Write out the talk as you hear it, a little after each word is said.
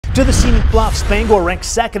To the Scenic Bluffs, Bangor ranked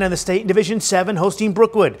second in the state in Division 7, hosting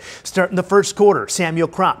Brookwood. Starting the first quarter, Samuel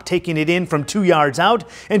Kropp taking it in from 2 yards out,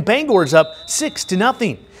 and Bangor's up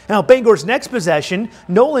 6-0. Now Bangor's next possession,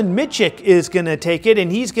 Nolan Mitchick is going to take it,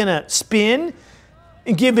 and he's going to spin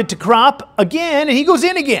and give it to Kropp again, and he goes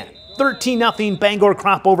in again. 13-0, Bangor.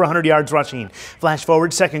 Kropp over 100 yards rushing. Flash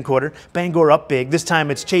forward, second quarter, Bangor up big. This time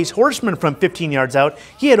it's Chase Horseman from 15 yards out.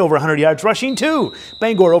 He had over 100 yards rushing too.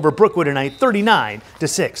 Bangor over Brookwood tonight,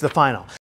 39-6, the final.